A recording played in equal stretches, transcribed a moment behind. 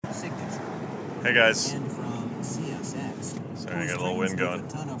Hey guys. Sorry, I got a little wind going.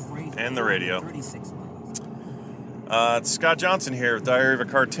 And the radio. It's Scott Johnson here with Diary of a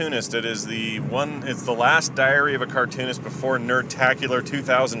Cartoonist. It's the last Diary of a Cartoonist before Nerdtacular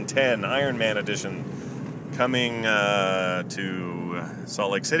 2010 Iron Man edition, coming to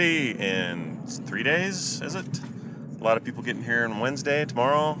Salt Lake City in 3 days, is it? A lot of people getting here on Wednesday,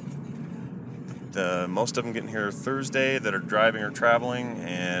 tomorrow. Most of them getting here Thursday that are driving or traveling,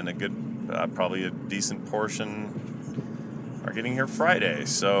 and probably a decent portion are getting here Friday.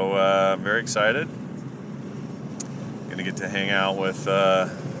 So very excited. Gonna get to hang out with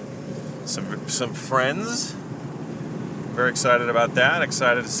some friends. Very excited about that.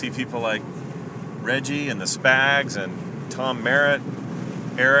 Excited to see people like Reggie and the Spags and Tom Merritt,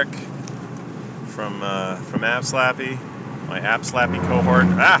 Eric from App Slappy, my App Slappy cohort.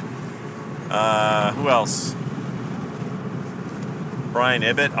 Who else? Brian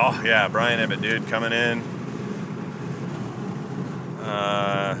Ibbett. Oh yeah, Brian Ibbett, dude, coming in.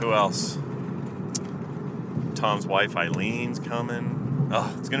 Who else? Tom's wife Eileen's coming.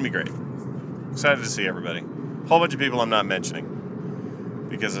 Oh, it's gonna be great. Excited to see everybody. Whole bunch of people I'm not mentioning,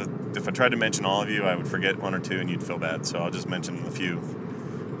 because if I tried to mention all of you, I would forget one or two and you'd feel bad. So I'll just mention a few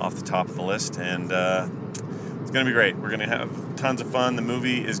off the top of the list, and it's gonna be great. We're gonna have tons of fun. The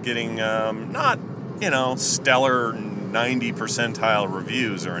movie is getting not stellar 90 percentile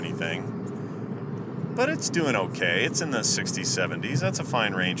reviews or anything, but it's doing okay. It's in the 60s, 70s. That's a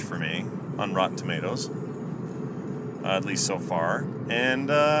fine range for me on Rotten Tomatoes. At least so far. And,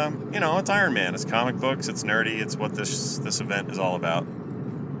 it's Iron Man. It's comic books. It's nerdy. It's what this event is all about.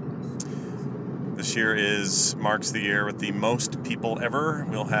 This year marks the year with the most people ever.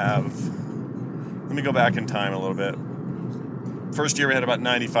 We'll have... Let me go back in time a little bit. First year we had about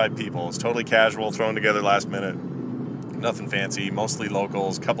 95 people. It's totally casual, thrown together last minute. Nothing fancy. Mostly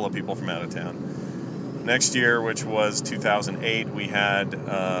locals. A couple of people from out of town. Next year, which was 2008, we had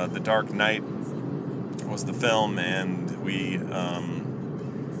The Dark Knight was the film, and we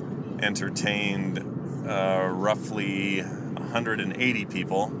entertained roughly 180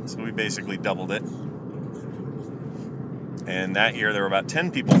 people, so we basically doubled it. And that year there were about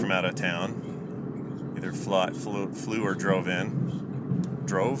 10 people from out of town, either flew or driven.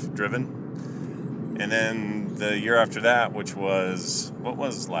 And then the year after that, which was, what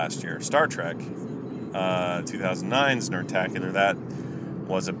was last year? Star Trek, 2009's Nerdtacular, that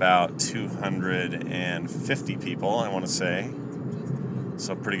was about 250 people, I want to say.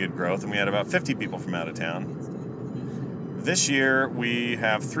 So pretty good growth. And we had about 50 people from out of town. This year, we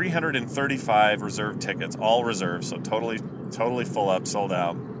have 335 reserved tickets, all reserved, so totally full up, sold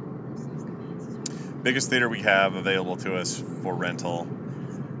out. Biggest theater we have available to us for rental.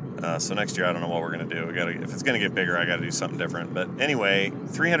 So next year, I don't know what we're going to do. If it's going to get bigger, I got to do something different. But anyway,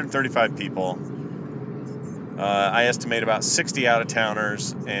 335 people. I estimate about 60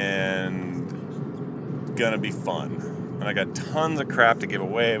 out-of-towners, and gonna be fun. And I got tons of crap to give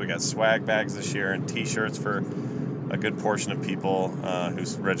away. We got swag bags this year and t-shirts for a good portion of people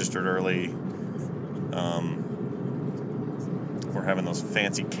who's registered early. We're having those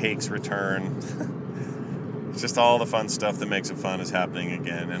fancy cakes return. It's just all the fun stuff that makes it fun is happening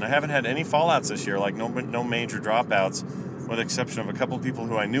again. And I haven't had any fallouts this year, like no major dropouts, with the exception of a couple of people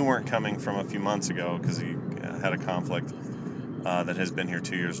who I knew weren't coming from a few months ago because he had a conflict that has been here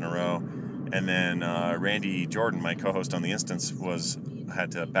 2 years in a row. And then Randy Jordan, my co-host on The Instance,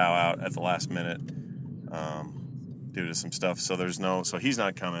 had to bow out at the last minute due to some stuff. So he's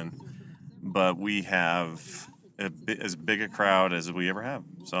not coming. But we have as big a crowd as we ever have.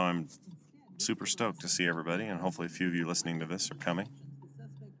 So I'm super stoked to see everybody, and hopefully a few of you listening to this are coming.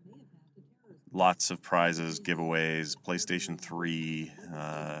 Lots of prizes, giveaways, PlayStation 3,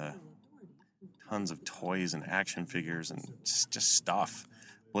 tons of toys and action figures and just stuff.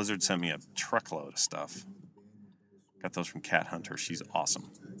 Blizzard sent me a truckload of stuff. Got those from Cat Hunter. She's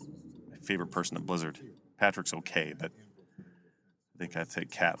awesome. My favorite person at Blizzard. Patrick's okay, but I think I'd take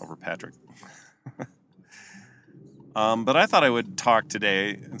Cat over Patrick. But I thought I would talk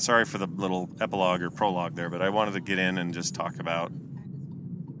today, and sorry for the little epilogue or prologue there, but I wanted to get in and just talk about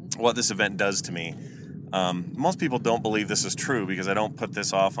what this event does to me. Most people don't believe this is true because I don't put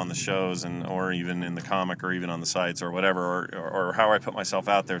this off on the shows or even in the comic or even on the sites or whatever, or how I put myself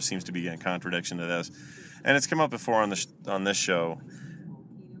out there seems to be in contradiction to this. And it's come up before on this show.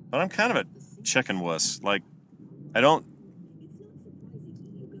 But I'm kind of a chicken wuss. Like, I'm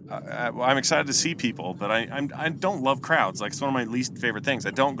excited to see people, but I don't love crowds. Like, it's one of my least favorite things.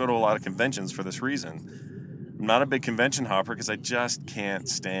 I don't go to a lot of conventions for this reason. I'm not a big convention hopper because I just can't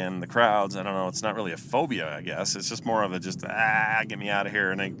stand the crowds. I don't know. It's not really a phobia, I guess. It's just more of a get me out of here.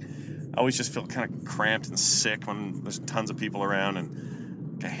 And I always just feel kind of cramped and sick when there's tons of people around,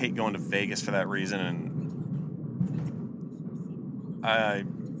 and I hate going to Vegas for that reason. And I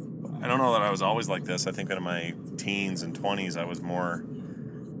don't know that I was always like this. I think in my teens and 20s I was more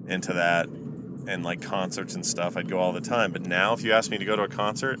into that, and like concerts and stuff, I'd go all the time. But now if you ask me to go to a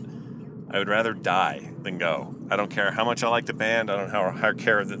concert, I would rather die than go. I don't care how much I like the band. I don't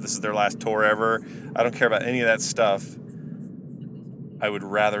care that this is their last tour ever. I don't care about any of that stuff. I would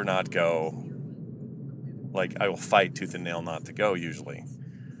rather not go. Like, I will fight tooth and nail not to go usually.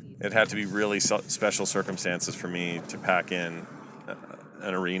 It'd have to be really special circumstances for me to pack in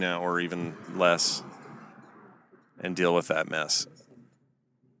an arena or even less and deal with that mess.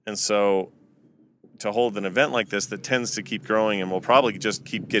 And so to hold an event like this that tends to keep growing and will probably just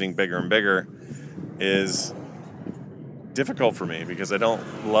keep getting bigger and bigger is difficult for me, because I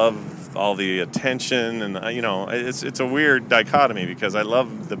don't love all the attention, and it's a weird dichotomy, because I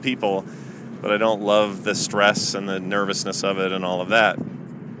love the people, but I don't love the stress and the nervousness of it and all of that.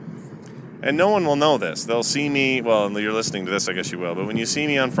 And no one will know this. They'll see me, well, you're listening to this, I guess you will, but when you see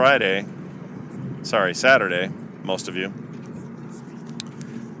me on Saturday, most of you,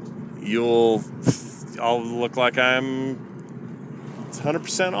 I'll look like I'm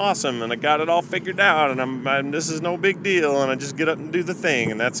 100% awesome and I got it all figured out and this is no big deal and I just get up and do the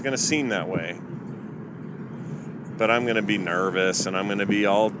thing, and that's going to seem that way. But I'm going to be nervous and I'm going to be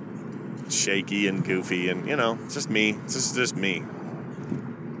all shaky and goofy, and it's just me. It's just me.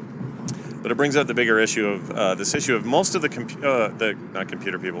 But it brings up the bigger issue of this issue of most of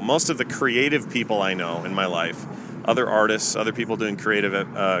most of the creative people I know in my life, other artists, other people doing creative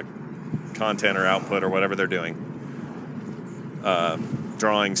content or output or whatever they're doing,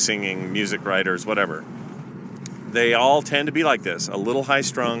 drawing, singing, music writers, whatever. They all tend to be like this, a little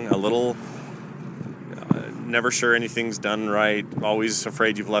high-strung, a little never sure anything's done right, always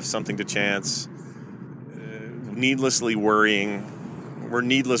afraid you've left something to chance, needlessly worrying. We're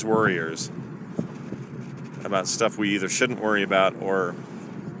needless worriers about stuff we either shouldn't worry about or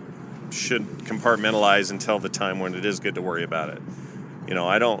should compartmentalize until the time when it is good to worry about it.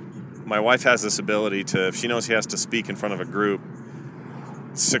 My wife has this ability to, if she knows she has to speak in front of a group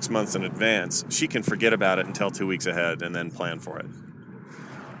 6 months in advance, she can forget about it until 2 weeks ahead and then plan for it.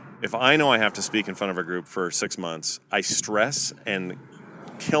 If I know I have to speak in front of a group for 6 months, I stress and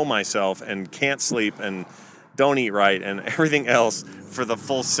kill myself and can't sleep and don't eat right and everything else for the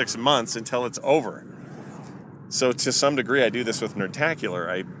full 6 months until it's over. So to some degree, I do this with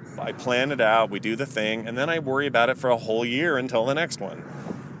Nerdtacular. I plan it out, we do the thing, and then I worry about it for a whole year until the next one.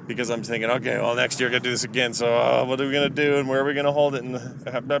 Because I'm thinking, okay, well, next year I got to do this again, so what are we going to do and where are we going to hold it? And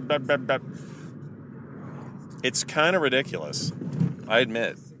it's kind of ridiculous, I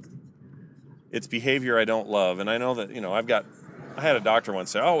admit. It's behavior I don't love, and I know that, I had a doctor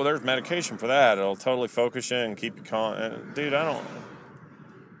once say, oh, well, there's medication for that. It'll totally focus you and keep you calm. Dude,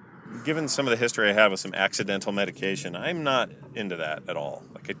 given some of the history I have with some accidental medication, I'm not into that at all.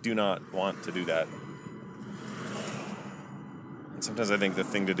 Like, I do not want to do that. And sometimes I think the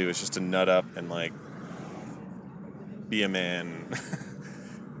thing to do is just to nut up and, be a man.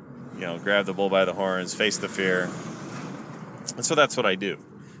 Grab the bull by the horns, face the fear. And so that's what I do.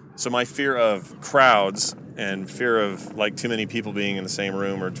 So my fear of crowds and fear of too many people being in the same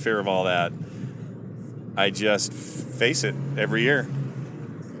room or fear of all that, I just face it every year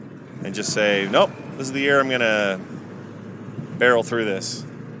and just say, nope, this is the year I'm going to barrel through this.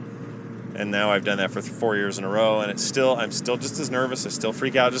 And now I've done that for 4 years in a row, and I'm still just as nervous. I still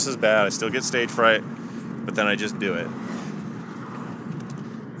freak out just as bad. I still get stage fright, but then I just do it.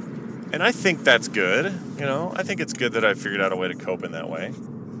 And I think that's good. I think it's good that I figured out a way to cope in that way.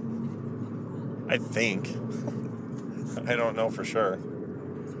 I think. I don't know for sure.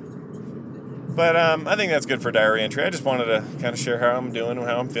 But I think that's good for diary entry. I just wanted to kind of share how I'm doing and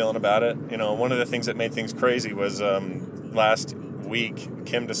how I'm feeling about it. One of the things that made things crazy was last week,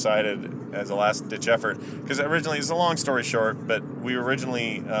 Kim decided as a last-ditch effort, because originally, it's a long story short, but we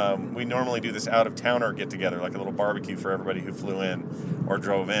normally do this out-of-towner get-together, like a little barbecue for everybody who flew in or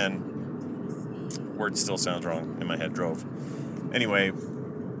drove in. Word still sounds wrong in my head, drove. Anyway,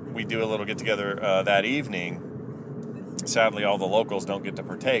 we do a little get-together that evening. Sadly, all the locals don't get to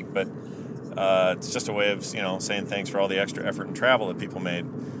partake, but it's just a way of, saying thanks for all the extra effort and travel that people made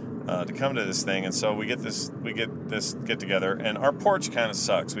to come to this thing. And so we get this get-together, and our porch kind of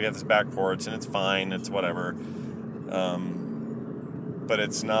sucks. We have this back porch, and it's fine. It's whatever. But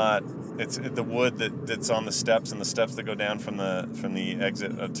it's not... It's the wood that's on the steps and the steps that go down from the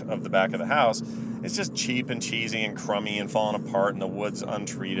exit of the back of the house. It's just cheap and cheesy and crummy and falling apart, and the wood's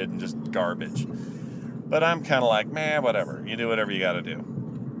untreated and just garbage. But I'm kind of like, man, whatever. You do whatever you got to do.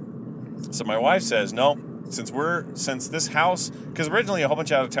 So my wife says, no, since this house, because originally a whole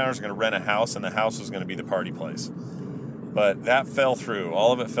bunch of out-of-towners were going to rent a house, and the house was going to be the party place. But that fell through.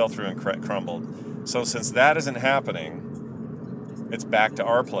 All of it fell through and crumbled. So since that isn't happening, it's back to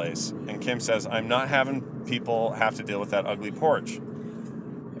our place. And Kim says, I'm not having people have to deal with that ugly porch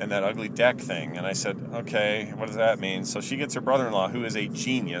and that ugly deck thing. And I said, okay, what does that mean? So she gets her brother-in-law, who is a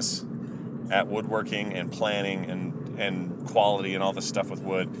genius at woodworking and planning and quality and all this stuff with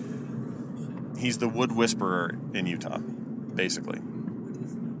wood. He's the wood whisperer in Utah, basically.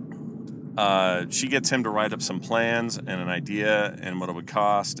 She gets him to write up some plans and an idea and what it would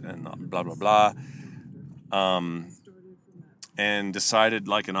cost and blah, blah, blah. And decided,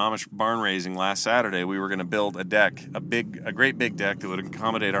 like an Amish barn raising last Saturday, we were going to build a deck, a great big deck that would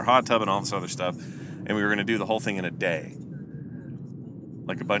accommodate our hot tub and all this other stuff. And we were going to do the whole thing in a day.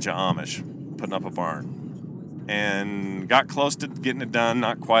 Like a bunch of Amish putting up a barn. And got close to getting it done,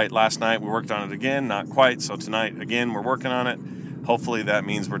 not quite. Last night we worked on it again, not quite. So tonight, again, we're working on it. Hopefully that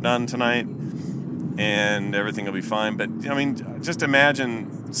means we're done tonight and everything will be fine. But, I mean, just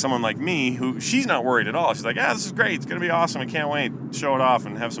imagine someone like me who, she's not worried at all. She's like, this is great. It's going to be awesome. I can't wait. Show it off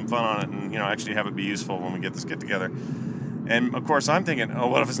and have some fun on it and, actually have it be useful when we get this get-together. And, of course, I'm thinking,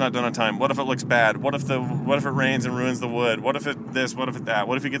 what if it's not done on time? What if it looks bad? What if it rains and ruins the wood? What if it this? What if it that?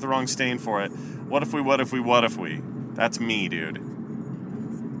 What if you get the wrong stain for it? What if we? That's me, dude.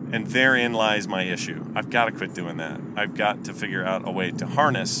 And therein lies my issue. I've got to quit doing that. I've got to figure out a way to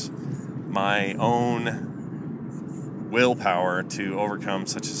harness my own willpower to overcome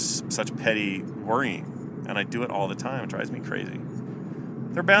such petty worrying. And I do it all the time. It drives me crazy.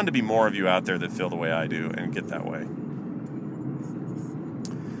 There are bound to be more of you out there that feel the way I do and get that way.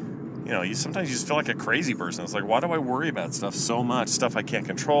 Sometimes you just feel like a crazy person. It's like, why do I worry about stuff so much? Stuff I can't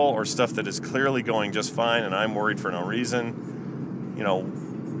control or stuff that is clearly going just fine and I'm worried for no reason.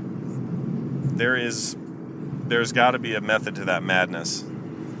 There's got to be a method to that madness.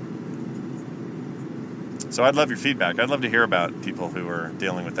 So I'd love your feedback. I'd love to hear about people who are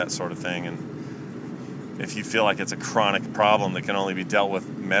dealing with that sort of thing. And if you feel like it's a chronic problem that can only be dealt with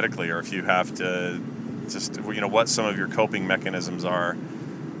medically, or if you have to just, what some of your coping mechanisms are.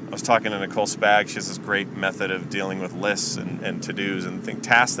 I was talking to Nicole Spag. She has this great method of dealing with lists and to-dos and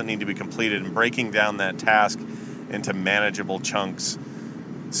tasks that need to be completed and breaking down that task into manageable chunks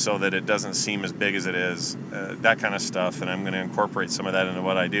so that it doesn't seem as big as it is, that kind of stuff. And I'm going to incorporate some of that into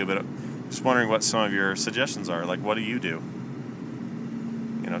what I do. But I'm just wondering what some of your suggestions are. Like, what do you do?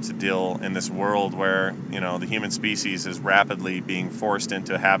 To deal in this world where, the human species is rapidly being forced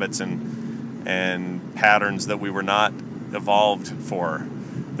into habits and patterns that we were not evolved for,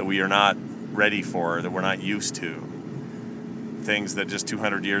 that we are not ready for, that we're not used to. Things that just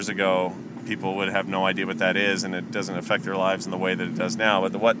 200 years ago, people would have no idea what that is, and it doesn't affect their lives in the way that it does now.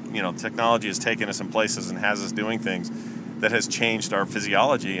 But technology has taken us in places and has us doing things that has changed our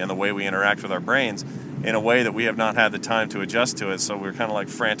physiology and the way we interact with our brains in a way that we have not had the time to adjust to it. So we're kind of like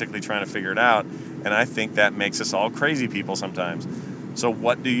frantically trying to figure it out. And I think that makes us all crazy people sometimes. So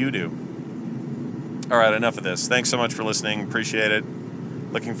what do you do? All right, enough of this. Thanks so much for listening. Appreciate it.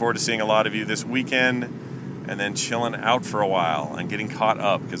 Looking forward to seeing a lot of you this weekend and then chilling out for a while and getting caught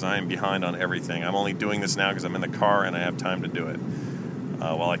up because I am behind on everything. I'm only doing this now because I'm in the car and I have time to do it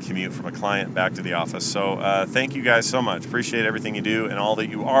while I commute from a client back to the office. So thank you guys so much. Appreciate everything you do and all that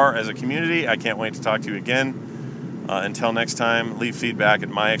you are as a community. I can't wait to talk to you again. Until next time, leave feedback at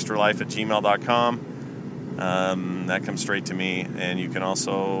myextralife@gmail.com. That comes straight to me. And you can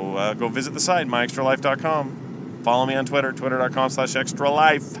also go visit the site, myextralife.com. Follow me on Twitter,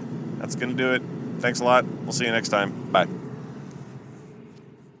 twitter.com/extralife. That's going to do it. Thanks a lot. We'll see you next time. Bye.